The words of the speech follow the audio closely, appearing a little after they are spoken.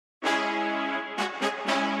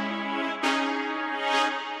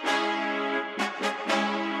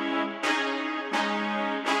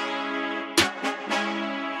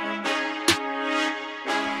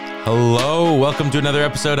Hello, welcome to another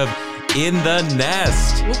episode of In the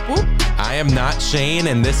Nest. Whoop, whoop. I am not Shane,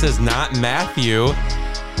 and this is not Matthew.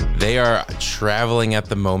 They are traveling at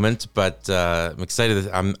the moment, but I'm excited.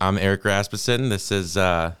 I'm Eric Rasmussen. This is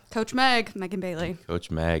Coach Megan Bailey. Coach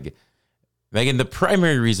Meg. Megan, the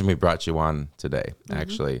primary reason we brought you on today,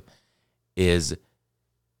 actually, is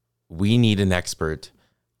we need an expert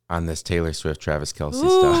on this Taylor Swift, Travis Kelce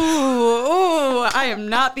stuff. Ooh, I am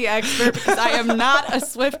not the expert because I am not a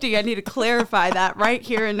Swiftie. I need to clarify that right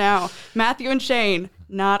here and now. Matthew and Shane,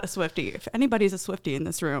 not a Swiftie. If anybody's a Swiftie in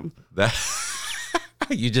this room.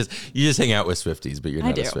 You just hang out with Swifties, but you're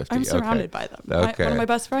not a Swiftie. I'm surrounded by them. Okay. One of my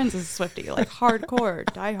best friends is a Swiftie, like hardcore,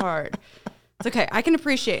 diehard. It's okay. I can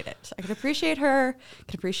appreciate it. I can appreciate her. I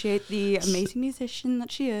can appreciate the amazing musician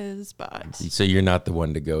that she is, but... So you're not the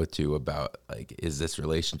one to go to about, like, is this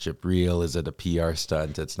relationship real? Is it a PR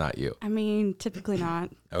stunt? It's not you. I mean, typically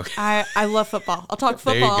not. Okay. I love football. I'll talk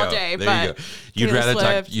football all day, but You'd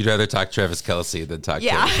rather talk Travis Kelce than talk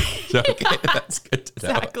Taylor. Okay, that's good to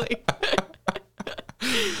know. Exactly.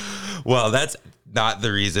 Well, that's not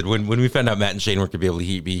the reason. When we found out Matt and Shane weren't going to be able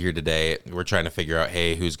to be here today, we're trying to figure out,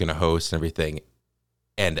 hey, who's going to host and everything.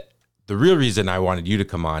 And the real reason I wanted you to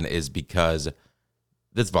come on is because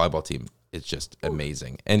this volleyball team is just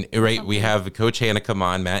amazing. And we have Coach Hannah come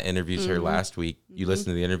on. Matt interviews her last week. You listened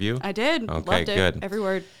to the interview? I did. Okay, Loved it. good. Every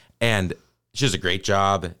word. And she does a great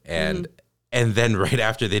job. And then right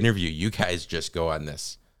after the interview, you guys just go on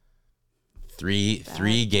this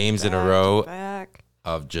three games in a row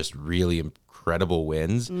of just really incredible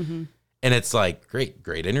wins. And it's like,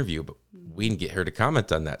 great interview, but we can get her to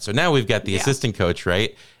comment on that. So now we've got the assistant coach,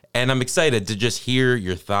 right? And I'm excited to just hear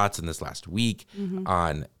your thoughts in this last week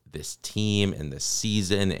on this team and this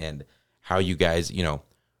season and how you guys,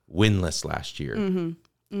 winless last year.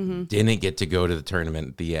 Didn't get to go to the tournament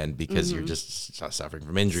at the end because you're just suffering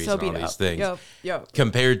from injuries and all these things. Yep.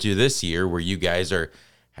 Compared to this year where you guys are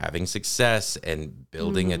having success and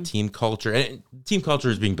building a team culture. And team culture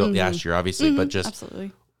is being built last year, obviously, but just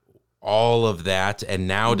absolutely all of that. And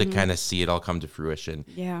now to kind of see it all come to fruition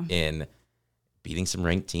in beating some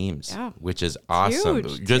ranked teams, which is awesome.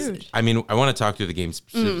 Huge. I mean, I want to talk through the game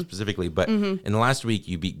specifically, but in the last week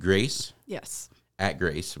you beat Grace. Yes. At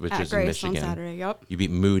Grace, which is Grace in Michigan. On Saturday, yep. You beat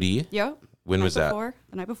Moody. Yep. When was that?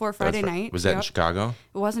 The night before, Friday night. Was that in Chicago?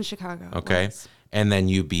 It was in Chicago. Okay. And then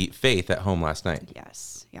you beat Faith at home last night.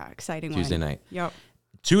 Yes. Yeah, exciting Tuesday win. night. Yep.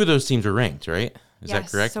 Two of those teams are ranked, right? Is that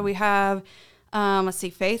correct? So we have, let's see,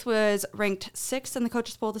 Faith was ranked 6th in the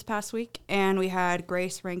Coaches Poll this past week, and we had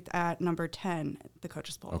Grace ranked at number 10 at the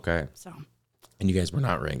Coaches Poll. Okay. So. And you guys were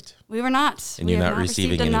not ranked. We were not. And you're not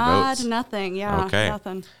receiving any votes? Nothing. Yeah. Okay.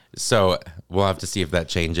 Nothing. So we'll have to see if that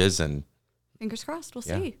changes. And fingers crossed. We'll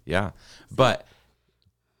see. Yeah. But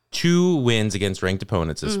 2 wins against ranked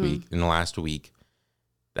opponents this week, in the last week.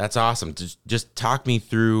 That's awesome. Just talk me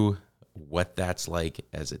through what that's like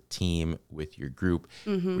as a team with your group.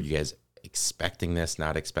 Were you guys expecting this,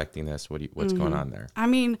 not expecting this? What's going on there? I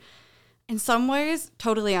mean, in some ways,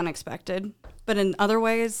 totally unexpected. But in other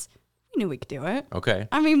ways, we knew we could do it. Okay.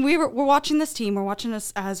 I mean, we're watching this team. We're watching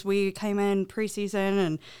us as we came in preseason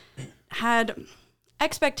and had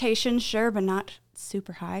expectations, sure, but not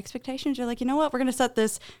super high expectations. You're like, you know what? We're going to set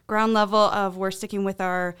this ground level of we're sticking with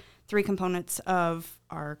our 3 components of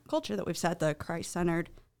our culture that we've set, the Christ-centered,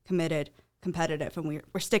 committed, competitive, and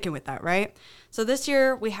we're sticking with that, right? So this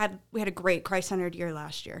year we had a great Christ-centered year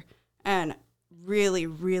last year and really,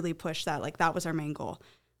 really pushed that. Like that was our main goal.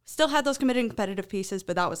 Still had those committed and competitive pieces,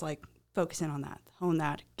 but that was like focusing on that, hone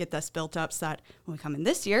that, get this built up so that when we come in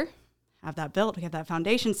this year, have that built, we have that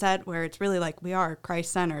foundation set where it's really like we are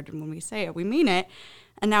Christ-centered, and when we say it, we mean it.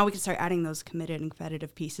 And now we can start adding those committed and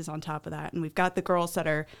competitive pieces on top of that. And we've got the girls that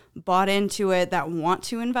are bought into it that want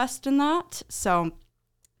to invest in that. So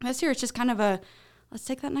this year it's just kind of let's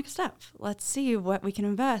take that next step. Let's see what we can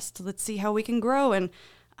invest. Let's see how we can grow. And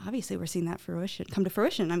obviously we're seeing that come to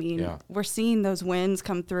fruition. I mean, we're seeing those wins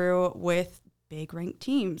come through with big ranked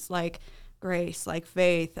teams like Grace, like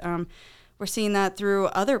Faith. We're seeing that through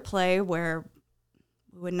other play where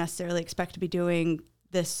we wouldn't necessarily expect to be doing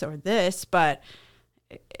this or this, but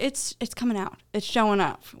it's coming out. It's showing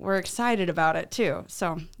up. We're excited about it too.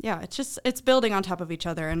 So yeah, it's building on top of each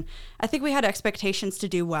other. And I think we had expectations to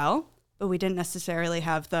do well, but we didn't necessarily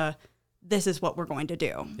have this is what we're going to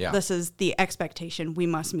do. Yeah. This is the expectation. We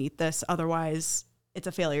must meet this. Otherwise it's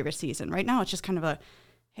a failure of a season. Right now it's just kind of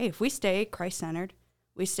hey, if we stay Christ-centered,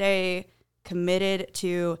 we stay committed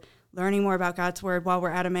to learning more about God's word while we're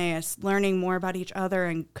at Emmaus, learning more about each other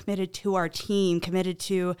and committed to our team, committed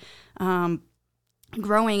to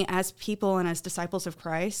growing as people and as disciples of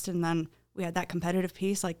Christ. And then we had that competitive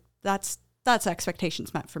piece. Like, that's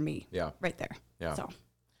expectations met for me. Yeah. Right there. Yeah.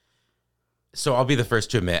 So I'll be the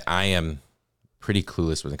first to admit I am pretty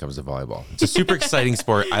clueless when it comes to volleyball. It's a super exciting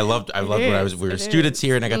sport. I loved when we were students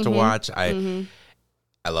here and I got to watch. I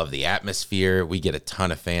love the atmosphere. We get a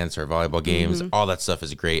ton of fans to our volleyball games. All that stuff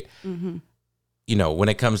is great. You know, when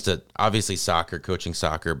it comes to obviously soccer, coaching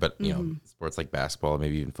soccer, but you know, sports like basketball,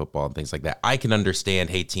 maybe even football and things like that, I can understand,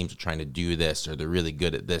 hey, teams are trying to do this or they're really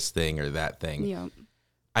good at this thing or that thing. Yeah.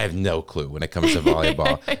 I have no clue when it comes to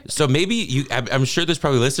volleyball. So maybe I'm sure there's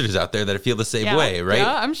probably listeners out there that feel the same way, right?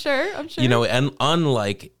 Yeah, I'm sure. You know, and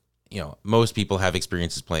unlike, you know, most people have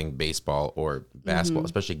experiences playing baseball or basketball,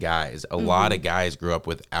 especially guys. A lot of guys grew up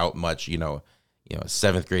without much, you know,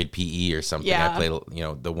 7th grade PE or something. Yeah. I played, you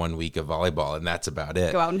know, the 1 week of volleyball and that's about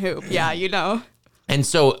it. Go out and hoop. Yeah, you know. And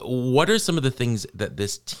so what are some of the things that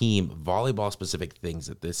this team, volleyball specific things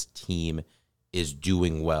that this team is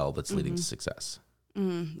doing well that's leading to success?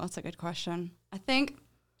 That's a good question. I think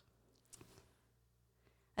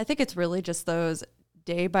it's really just those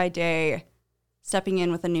day by day stepping in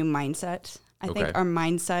with a new mindset. I think our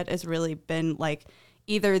mindset has really been like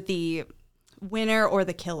either the winner or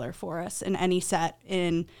the killer for us in any set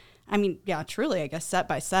truly, I guess, set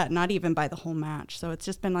by set, not even by the whole match. So it's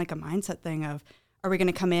just been like a mindset thing of, are we going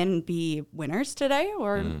to come in and be winners today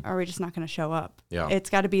or are we just not going to show up? Yeah. It's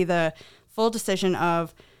got to be the full decision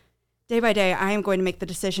of, day by day, I am going to make the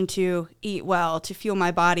decision to eat well, to fuel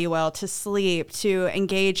my body well, to sleep, to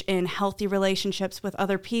engage in healthy relationships with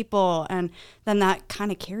other people. And then that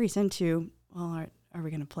kind of carries into, well, are we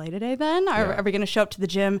going to play today then? Are we going to show up to the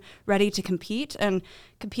gym ready to compete and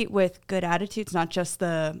compete with good attitudes, not just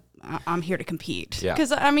the I'm here to compete?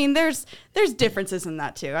 Because, I mean, there's differences in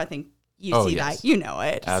that too. I think you see that, you know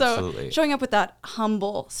it. Absolutely. So showing up with that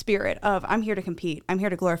humble spirit of I'm here to compete. I'm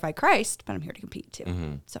here to glorify Christ, but I'm here to compete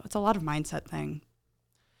too. So it's a lot of mindset thing.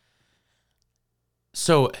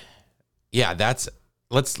 So, yeah,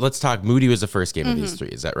 let's talk. Moody was the first game of these three.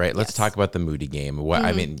 Is that right? Let's talk about the Moody game. What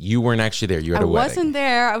I mean, you weren't actually there. You were at a wedding. I wasn't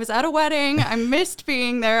there. I was at a wedding. I missed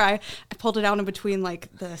being there. I pulled it out in between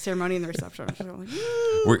like the ceremony and the reception. I was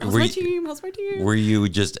like, how's my team? Were you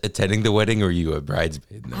just attending the wedding or were you a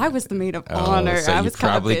bridesmaid? I was the maid of honor. So I you was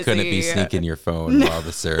probably couldn't be sneaking your phone while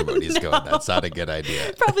the ceremony's going. That's not a good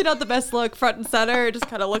idea. Probably not the best look, front and center, just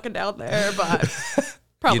kind of looking down there, but...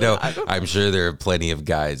 Probably not. I'm sure there are plenty of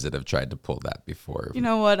guys that have tried to pull that before. You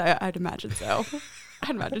know what? I'd imagine so.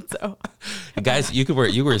 Guys,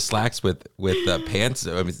 you wear slacks with pants.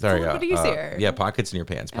 I mean, sorry. What easier. Yeah, pockets in your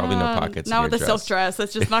pants. Probably no pockets. Now in with your the dress. silk dress,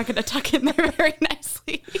 that's just not going to tuck in there very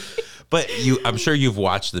nicely. But I'm sure you've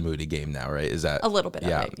watched the Moody game now, right? Is that a little bit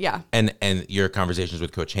of it? Yeah. And your conversations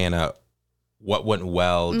with Coach Hannah, what went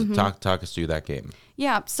well? Talk us through that game.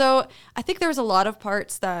 Yeah. So I think there was a lot of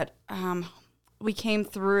parts that we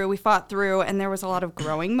fought through, and there was a lot of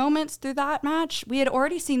growing moments through that match. We had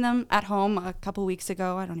already seen them at home a couple weeks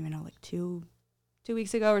ago. I don't even know, like two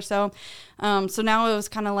weeks ago or so. So now it was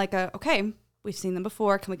kind of like okay, we've seen them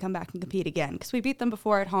before. Can we come back and compete again? Because we beat them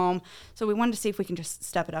before at home. So we wanted to see if we can just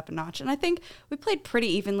step it up a notch. And I think we played pretty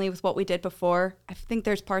evenly with what we did before. I think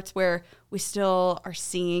there's parts where we still are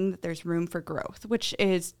seeing that there's room for growth, which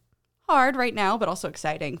is hard right now, but also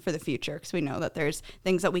exciting for the future because we know that there's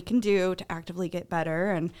things that we can do to actively get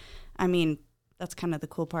better. And I mean, that's kind of the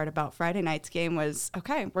cool part about Friday night's game was,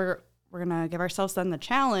 okay, we're going to give ourselves then the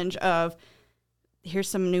challenge of here's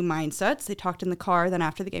some new mindsets. They talked in the car then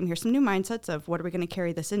after the game, here's some new mindsets of what are we going to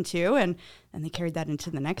carry this into? And they carried that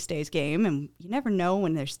into the next day's game. And you never know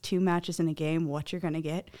when there's 2 matches in a game what you're going to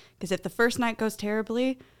get. Because if the first night goes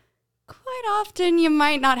terribly, quite often you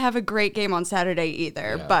might not have a great game on Saturday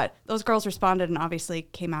either. Yeah. But those girls responded and obviously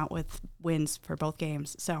came out with wins for both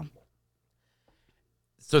games. So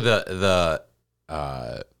the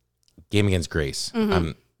game against Grace,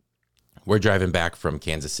 we're driving back from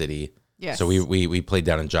Kansas City. Yes. So we played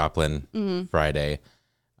down in Joplin Friday,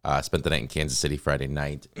 spent the night in Kansas City Friday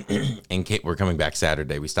night, and we're coming back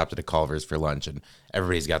Saturday. We stopped at a Culver's for lunch, and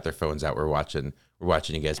everybody's got their phones out. We're watching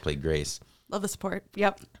you guys play Grace. Love the support.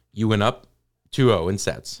 Yep. You went up 2-0 in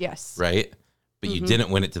sets. Yes. Right? But you didn't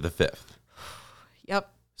win it to the 5th.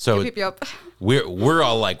 Yep. So yep. we're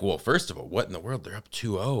all like, well, first of all, what in the world? They're up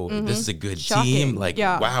 2-0. This is a good team. Like,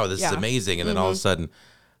 wow, this is amazing. And then all of a sudden,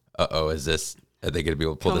 are they going to be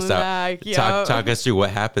able to pull this out? Back, yep. Talk us through what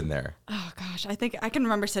happened there. Oh gosh, I think I can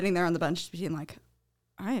remember sitting there on the bench being like,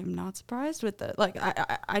 I am not surprised with it. Like,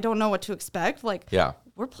 I don't know what to expect. Like,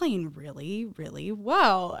 we're playing really, really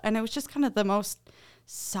well. And it was just kind of the most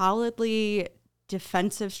solidly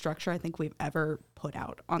defensive structure I think we've ever put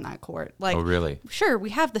out on that court. Like, oh, really? Sure, we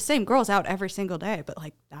have the same girls out every single day, but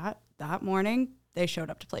like that morning, they showed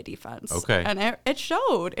up to play defense. Okay. And it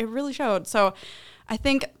showed. It really showed. So I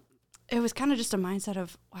think it was kind of just a mindset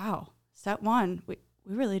of, wow, set one, we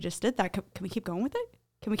really just did that. Can we keep going with it?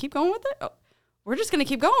 Can we keep going with it? Oh, we're just going to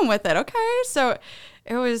keep going with it. Okay. So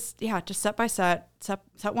it was, just set by set.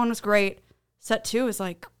 Set one was great. Set two is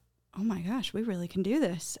like, oh my gosh, we really can do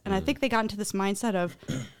this. And I think they got into this mindset of,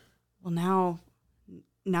 well, now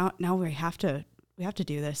we have to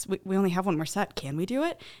do this. We only have one more set. Can we do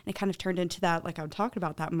it? And it kind of turned into that, like I'm talking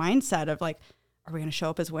about, that mindset of like, are we going to show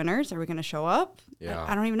up as winners? Are we going to show up? Yeah.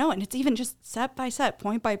 I don't even know. And it's even just set by set,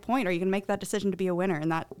 point by point. Are you going to make that decision to be a winner?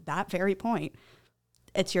 And that very point,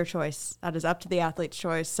 it's your choice. That is up to the athlete's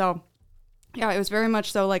choice. So yeah, it was very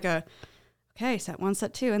much so like okay, set one,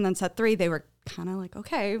 set two, and then set three, they were kind of like,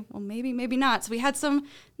 okay, well, maybe not. So we had some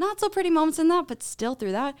not so pretty moments in that, but still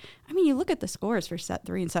through that, I mean, you look at the scores for set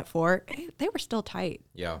three and set four, they were still tight.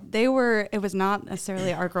 Yeah. It was not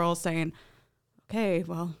necessarily our girls saying, okay,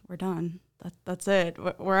 well, we're done. That's it.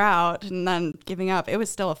 We're out. And then giving up. It was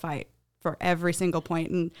still a fight for every single point.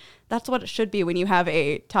 And that's what it should be when you have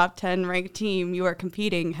a top 10 ranked team. You are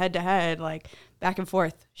competing head to head, like back and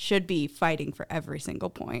forth, should be fighting for every single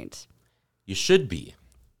point. You should be.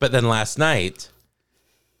 But then last night,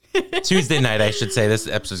 Tuesday night, I should say, this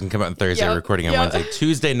episode's going to come out on Thursday, we're recording on Wednesday.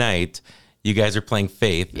 Tuesday night, you guys are playing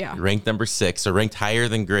Faith, ranked number 6, so ranked higher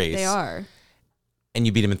than Grace. They are. And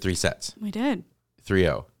you beat them in 3 sets. We did.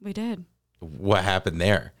 3-0. We did. What happened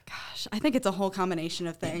there? Gosh, I think it's a whole combination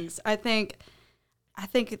of things. I think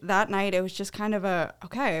that night it was just kind of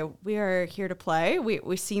okay, we are here to play.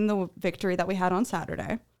 We've seen the victory that we had on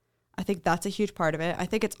Saturday. I think that's a huge part of it. I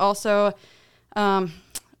think it's also,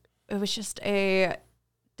 it was just a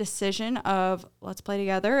decision of let's play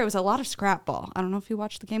together. It was a lot of scrap ball. I don't know if you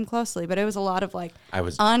watched the game closely, but it was a lot of like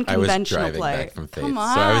unconventional driving play. Back from Faith, Come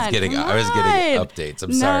on, so I was getting updates.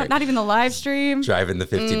 I'm sorry, not even the live stream. Driving the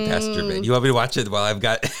 15 passenger van. You want me to watch it while I've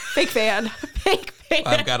got fake fan?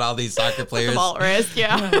 I've got all these soccer players. The ball at risk,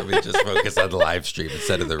 yeah. Let me just focus on the live stream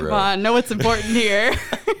instead of the road. Come on, know what's important here.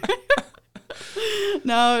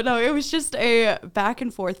 No, it was just a back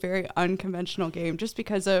and forth, very unconventional game just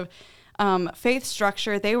because of Faith's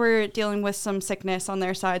structure. They were dealing with some sickness on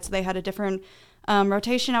their side, so they had a different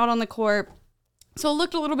rotation out on the court. So it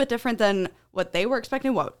looked a little bit different than what they were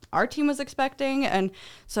expecting, what our team was expecting. And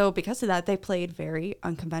so because of that, they played very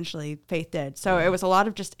unconventionally, Faith did. So it was a lot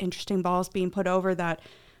of just interesting balls being put over that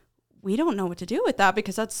we don't know what to do with that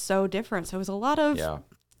because that's so different. So it was a lot of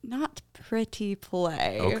not pretty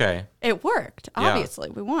play. Okay. It worked. Obviously,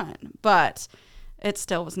 we won. But it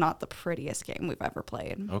still was not the prettiest game we've ever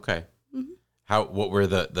played. Okay. Mm-hmm. What were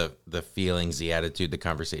the feelings, the attitude, the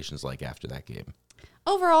conversations like after that game?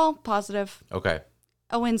 Overall, positive. Okay.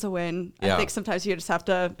 A win's a win. I think sometimes you just have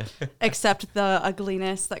to accept the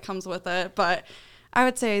ugliness that comes with it. But I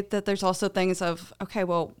would say that there's also things of, okay,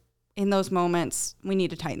 well, in those moments, we need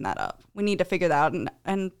to tighten that up. We need to figure that out.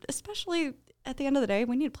 And especially at the end of the day,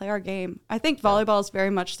 we need to play our game. I think volleyball is very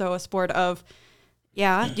much so a sport of,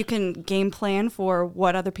 you can game plan for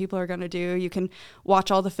what other people are going to do. You can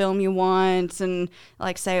watch all the film you want and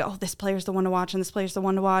like say, oh, this player's the one to watch and this player's the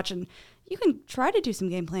one to watch. And you can try to do some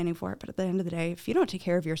game planning for it. But at the end of the day, if you don't take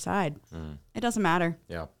care of your side, it doesn't matter.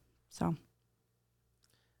 Yeah. So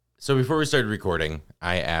before we started recording,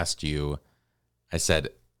 I asked you, I said,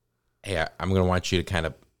 hey, I'm going to want you to kind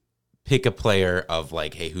of pick a player of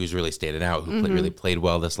like, hey, who's really standing out, who really played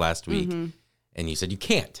well this last week. And you said you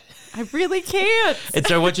can't. I really can't. And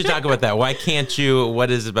so I want you to talk about that. Why can't you? What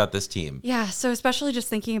is it about this team? Yeah, so especially just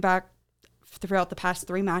thinking back throughout the past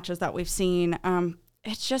 3 matches that we've seen,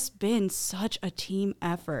 it's just been such a team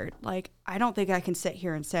effort. Like, I don't think I can sit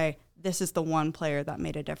here and say, this is the one player that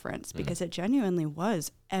made a difference because it genuinely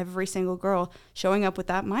was every single girl showing up with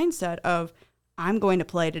that mindset of, I'm going to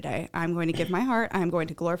play today. I'm going to give my heart. I'm going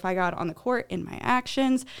to glorify God on the court in my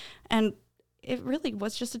actions. And it really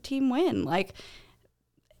was just a team win. Like,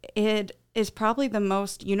 it is probably the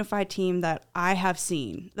most unified team that I have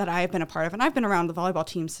seen, that I have been a part of. And I've been around the volleyball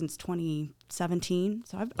team since 2017.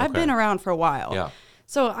 So I've been around for a while. Yeah.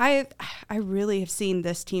 So I really have seen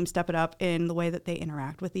this team step it up in the way that they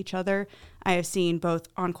interact with each other. I have seen both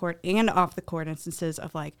on court and off the court instances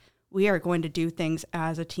of like, we are going to do things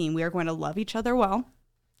as a team. We are going to love each other well.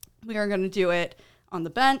 We are going to do it on the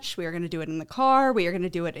bench. We are going to do it in the car. We are going to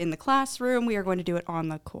do it in the classroom. We are going to do it on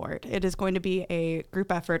the court. It is going to be a group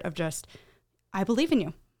effort of just, I believe in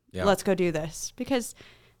you. Yeah. Let's go do this. Because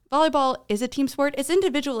volleyball is a team sport. It's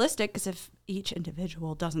individualistic because if each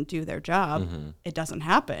individual doesn't do their job, it doesn't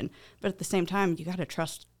happen. But at the same time, you got to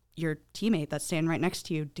trust your teammate that's standing right next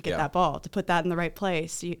to you to get that ball, to put that in the right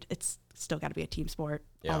place. It's still got to be a team sport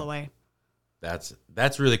all the way.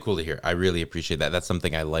 That's really cool to hear. I really appreciate that. That's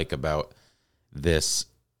something I like about this.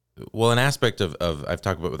 Well, an aspect of I've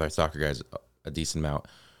talked about with our soccer guys a decent amount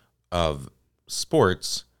of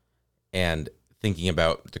sports and thinking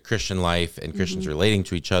about the Christian life and Christians relating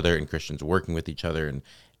to each other and Christians working with each other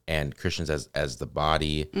and Christians as the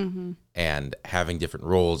body and having different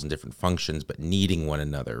roles and different functions, but needing one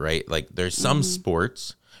another, right? Like there's some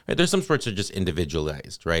sports, right? There's some sports that are just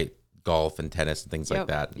individualized, right? Golf and tennis and things like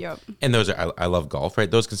that. Yep. And those are, I love golf, right?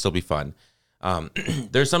 Those can still be fun.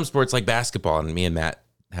 There's some sports like basketball, and me and Matt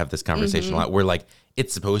have this conversation a lot, where like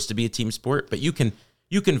it's supposed to be a team sport, but you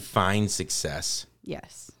can find success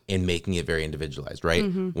in making it very individualized, right?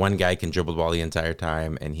 One guy can dribble the ball the entire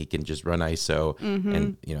time and he can just run ISO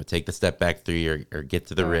and, take the step back three or get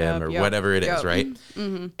to the rim or whatever it is, right?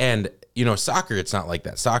 And, soccer, it's not like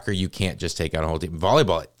that. Soccer, you can't just take on a whole team.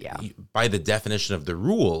 Volleyball, by the definition of the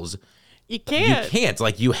rules, you can't.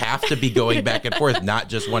 Like, you have to be going back and forth. Not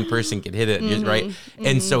just one person can hit it, right?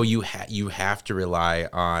 And so you have to rely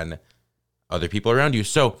on other people around you.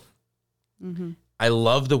 So I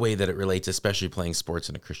love the way that it relates, especially playing sports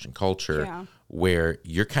in a Christian culture, where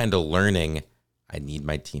you're kind of learning, I need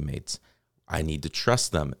my teammates. I need to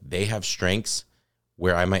trust them. They have strengths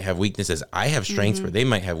where I might have weaknesses. I have strengths where they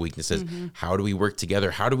might have weaknesses. How do we work together?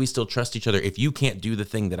 How do we still trust each other? If you can't do the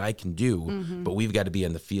thing that I can do, but we've got to be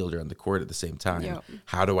on the field or on the court at the same time,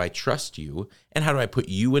 how do I trust you? And how do I put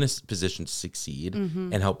you in a position to succeed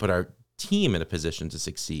and help put our team in a position to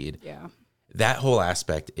succeed? That whole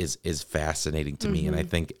aspect is fascinating to me. And I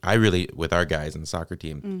think I really, with our guys on the soccer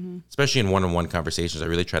team, especially in one-on-one conversations, I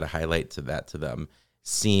really try to highlight to them,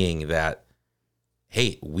 seeing that,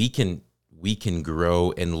 hey, we can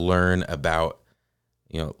grow and learn about,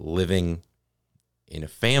 living in a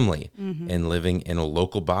family and living in a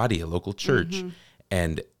local body, a local church.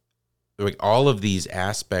 And like all of these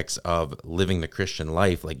aspects of living the Christian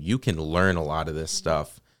life, like you can learn a lot of this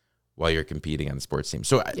stuff while you're competing on the sports team.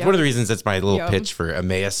 So one of the reasons that's my little pitch for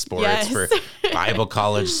Emmaus Sports, for Bible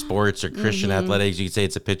college sports or Christian athletics. You could say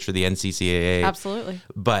it's a pitch for the NCCAA. Absolutely.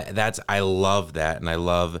 But I love that. And I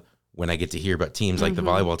love when I get to hear about teams like the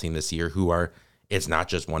volleyball team this year it's not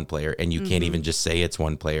just one player, and you can't even just say it's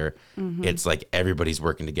one player. It's like everybody's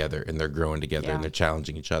working together and they're growing together and they're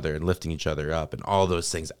challenging each other and lifting each other up and all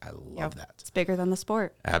those things. I love that. It's bigger than the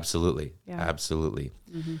sport. Absolutely. Absolutely.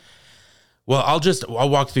 Well, I'll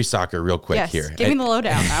walk through soccer real quick here. Give me the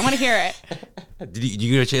lowdown. I want to hear it. Did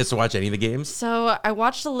you get a chance to watch any of the games? So I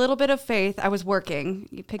watched a little bit of Faith. I was working.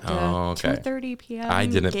 You picked a 2:30 p.m. I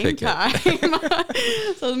didn't game pick time.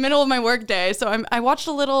 So the middle of my work day. So I watched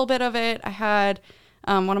a little bit of it. I had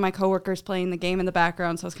one of my coworkers playing the game in the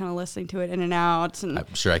background, so I was kind of listening to it in and out. And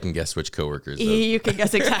I'm sure I can guess which coworkers. You can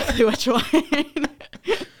guess exactly which one.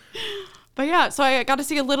 But yeah, so I got to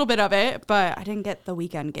see a little bit of it, but I didn't get the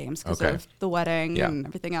weekend games because of the wedding and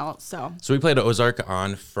everything else. So we played at Ozark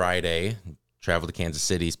on Friday, traveled to Kansas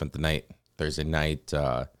City, spent the night, Thursday night,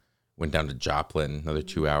 went down to Joplin, another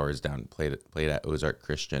 2 hours down, played at Ozark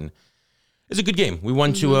Christian. It's a good game. We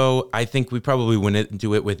won 2-0. I think we probably went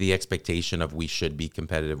into it with the expectation of we should be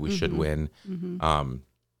competitive, we should win.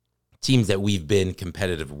 Teams that we've been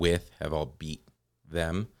competitive with have all beat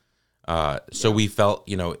them. So we felt,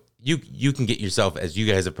 you can get yourself, as you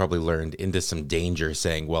guys have probably learned, into some danger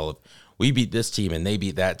saying, well, if we beat this team and they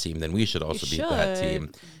beat that team, then we should also beat that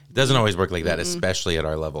team. It doesn't always work like that, especially at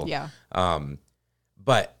our level. Yeah.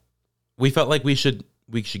 But we felt like we should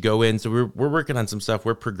go in. So we're working on some stuff.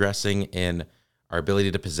 We're progressing in our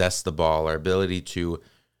ability to possess the ball, our ability to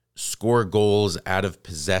score goals out of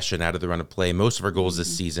possession, out of the run of play. Most of our goals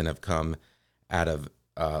this season have come out of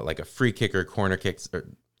like a free kick or corner kicks or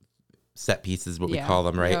set pieces, what we call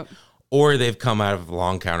them, right? Or they've come out of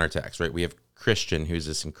long counterattacks, right? We have Christian, who's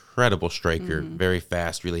this incredible striker, very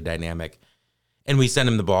fast, really dynamic. And we send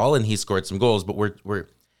him the ball and he scored some goals, but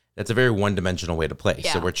that's a very one-dimensional way to play.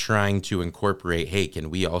 So we're trying to incorporate, hey, can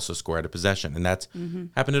we also score out of possession? And that's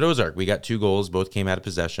happened at Ozark. We got 2 goals, both came out of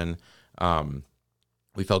possession.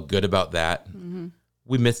 We felt good about that.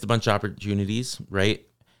 We missed a bunch of opportunities, right?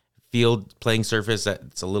 Field playing surface,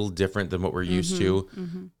 it's a little different than what we're used to.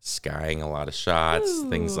 Skying a lot of shots,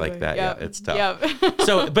 things like that. Yeah, it's tough.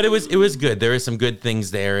 But it was good. There were some good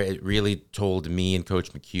things there. It really told me and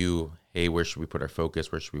Coach McHugh, hey, where should we put our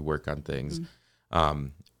focus? Where should we work on things?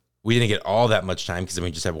 We didn't get all that much time because we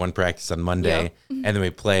just had one practice on Monday, and then we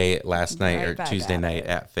play last night or Tuesday night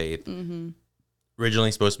at Faith.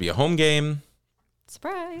 Originally supposed to be a home game.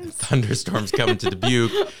 Surprise. Thunderstorms coming to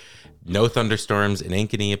Dubuque. No thunderstorms in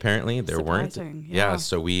Ankeny, apparently. There weren't. Yeah,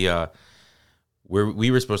 so we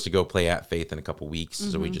we were supposed to go play at Faith in a couple weeks,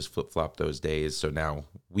 so we just flip-flopped those days. So now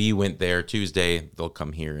we went there Tuesday. They'll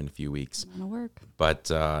come here in a few weeks. That'll work.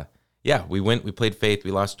 But yeah, we played Faith.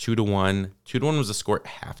 We lost 2-1. 2-1 was the score at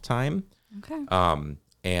halftime. Okay.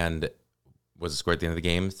 And was the score at the end of the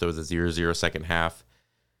game. So it was a 0-0 second half.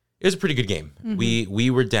 It was a pretty good game. We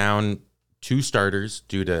were down 2 starters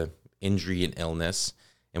due to injury and illness,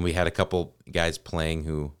 and we had a couple guys playing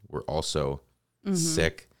who were also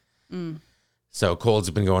sick. So colds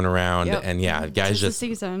have been going around, and guys just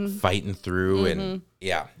fighting through, and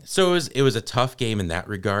so it was a tough game in that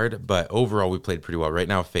regard. But overall, we played pretty well. Right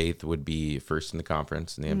now, Faith would be first in the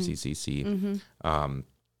conference in the MCCC.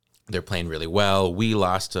 They're playing really well. We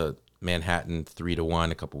lost to Manhattan 3-1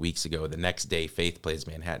 a couple weeks ago. The next day, Faith plays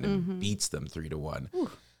Manhattan and beats them 3-1.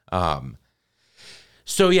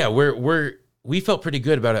 So yeah, we felt pretty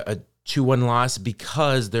good about a 2-1 loss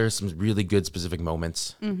because there's some really good specific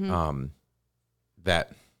moments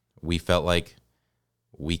that we felt like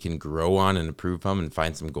we can grow on and improve from and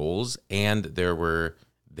find some goals. And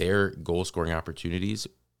their goal scoring opportunities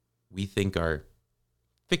we think are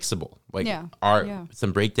fixable. Like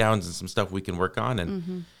some breakdowns and some stuff we can work on.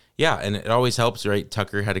 And and it always helps, right?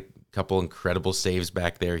 Tucker had a couple incredible saves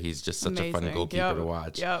back there. He's just such a fun goalkeeper to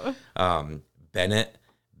watch. Bennett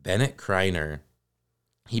Kreiner,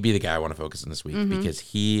 he'd be the guy I want to focus on this week because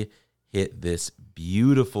he hit this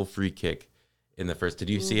beautiful free kick in the first. Did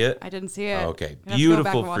you see it? I didn't see it. Oh, okay.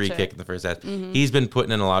 Beautiful free kick in the first half. He's been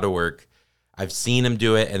putting in a lot of work. I've seen him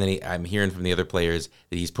do it, and then I'm hearing from the other players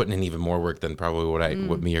that he's putting in even more work than probably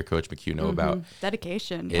what me or Coach McHugh know about.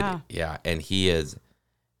 Dedication, and he is.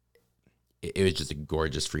 It was just a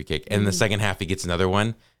gorgeous free kick. And in the second half, he gets another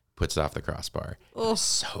one, puts it off the crossbar. It was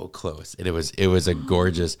so close. And it was a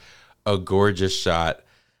gorgeous shot.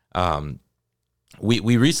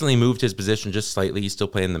 We recently moved his position just slightly. He's still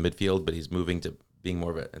playing in the midfield, but he's moving to being more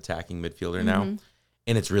of an attacking midfielder now.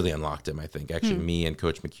 And it's really unlocked him, I think. Actually, me and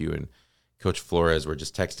Coach McHugh and Coach Flores were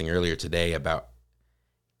just texting earlier today about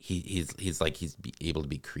he's able to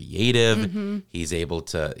be creative. He's able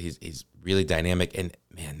to he's really dynamic, and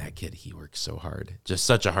man, that kid, he works so hard. Just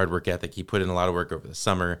such a hard work ethic. He put in a lot of work over the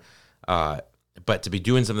summer. But to be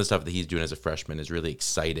doing some of the stuff that he's doing as a freshman is really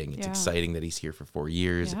exciting. It's exciting that he's here for 4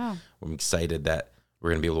 years. I'm excited that we're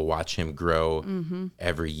going to be able to watch him grow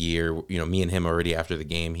every year. You know, me and him already after the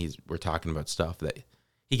game, we're talking about stuff that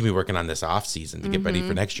he can be working on this off season to get ready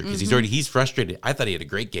for next year because he's frustrated. I thought he had a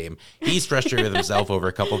great game. He's frustrated with himself over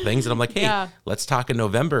a couple of things, and I'm like, hey, let's talk in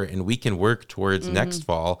November, and we can work towards next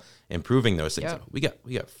fall improving those things. We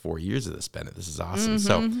got 4 years of this, Bennett. This is awesome.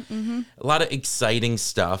 So a lot of exciting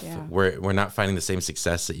stuff. We're not finding the same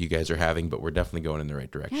success that you guys are having, but we're definitely going in the right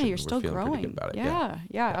direction. Yeah, you're still feeling growing. pretty good about it.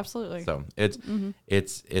 Yeah, absolutely. So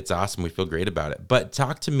it's awesome. We feel great about it. But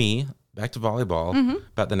talk to me, back to volleyball,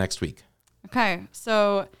 about the next week. Okay,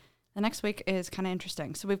 so the next week is kind of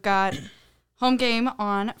interesting. So we've got home game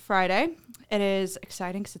on Friday. It is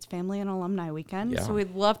exciting because it's family and alumni weekend. So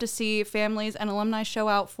we'd love to see families and alumni show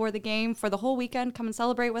out for the game for the whole weekend. Come and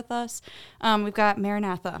celebrate with us. We've got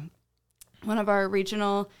Maranatha, one of our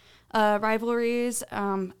regional rivalries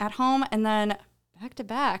at home. And then back to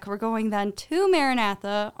back, we're going then to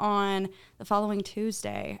Maranatha on the following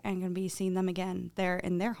Tuesday and going to be seeing them again there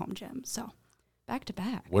in their home gym. So back to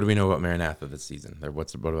back. What do we know about Maranatha this season?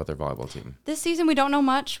 What about their volleyball team? This season, we don't know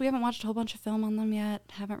much. We haven't watched a whole bunch of film on them yet.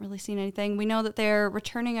 Haven't really seen anything. We know that they're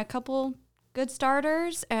returning a couple good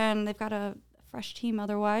starters, and they've got a fresh team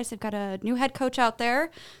otherwise. They've got a new head coach out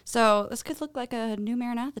there. So this could look like a new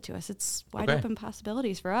Maranatha to us. It's wide open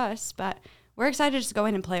possibilities for us, but we're excited just to go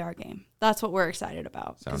in and play our game. That's what we're excited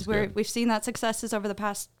about. Because we've seen that successes over the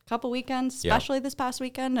past couple weekends, especially this past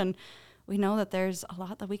weekend, and we know that there's a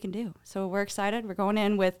lot that we can do. So we're excited. We're going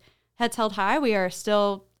in with heads held high. We are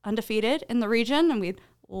still undefeated in the region, and we'd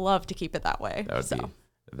love to keep it that way.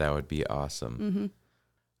 That would be awesome.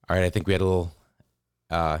 All right, I think we had a little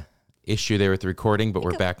issue there with the recording, but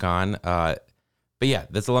we're back on. But yeah,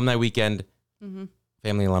 this alumni weekend,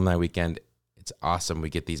 family alumni weekend, it's awesome. We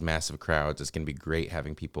get these massive crowds. It's going to be great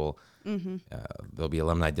having people. There'll be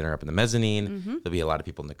alumni dinner up in the mezzanine. There'll be a lot of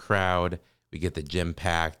people in the crowd. We get the gym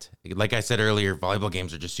packed. Like I said earlier, volleyball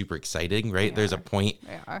games are just super exciting, right? There's a point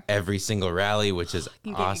every single rally, which is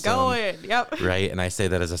awesome. Going. Yep. Right? And I say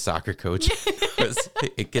that as a soccer coach.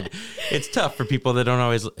 It's tough for people that don't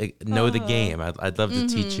always know the game. I'd love to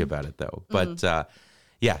teach you about it, though. But,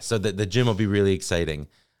 so the gym will be really exciting.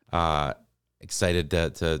 Excited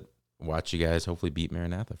to watch you guys hopefully beat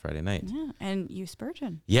Maranatha Friday night. Yeah, and you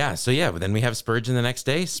Spurgeon. Yeah, so then we have Spurgeon the next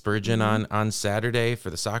day. Spurgeon on Saturday for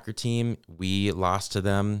the soccer team. We lost to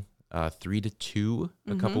them 3-2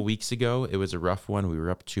 a couple weeks ago. It was a rough one. We were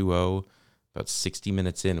up 2-0. About 60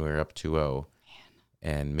 minutes in, we were up 2-0.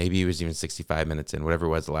 And maybe it was even 65 minutes in, whatever it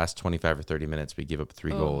was. The last 25 or 30 minutes, we give up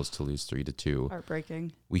 3 goals to lose 3-2.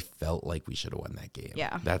 Heartbreaking. We felt like we should have won that game.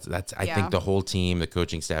 Yeah. That's. I think the whole team, the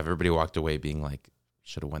coaching staff, everybody walked away being like,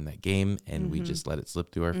 should have won that game, and we just let it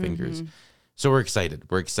slip through our fingers. So we're excited.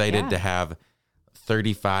 We're excited to have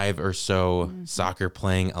 35 or so soccer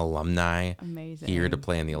playing alumni here to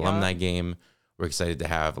play in the alumni game. We're excited to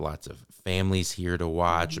have lots of families here to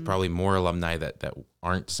watch, probably more alumni that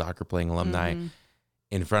aren't soccer playing alumni.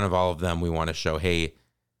 In front of all of them, we want to show, hey,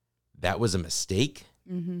 that was a mistake,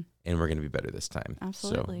 and we're going to be better this time.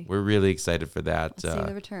 Absolutely. So we're really excited for that. Let's see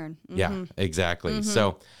the return. Yeah, exactly.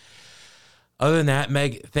 So other than that,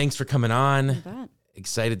 Meg, thanks for coming on.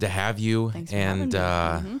 Excited to have you. Thanks for having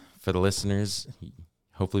me. For the listeners,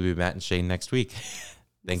 hopefully we'll be Matt and Shane next week.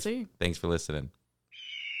 Thanks for listening.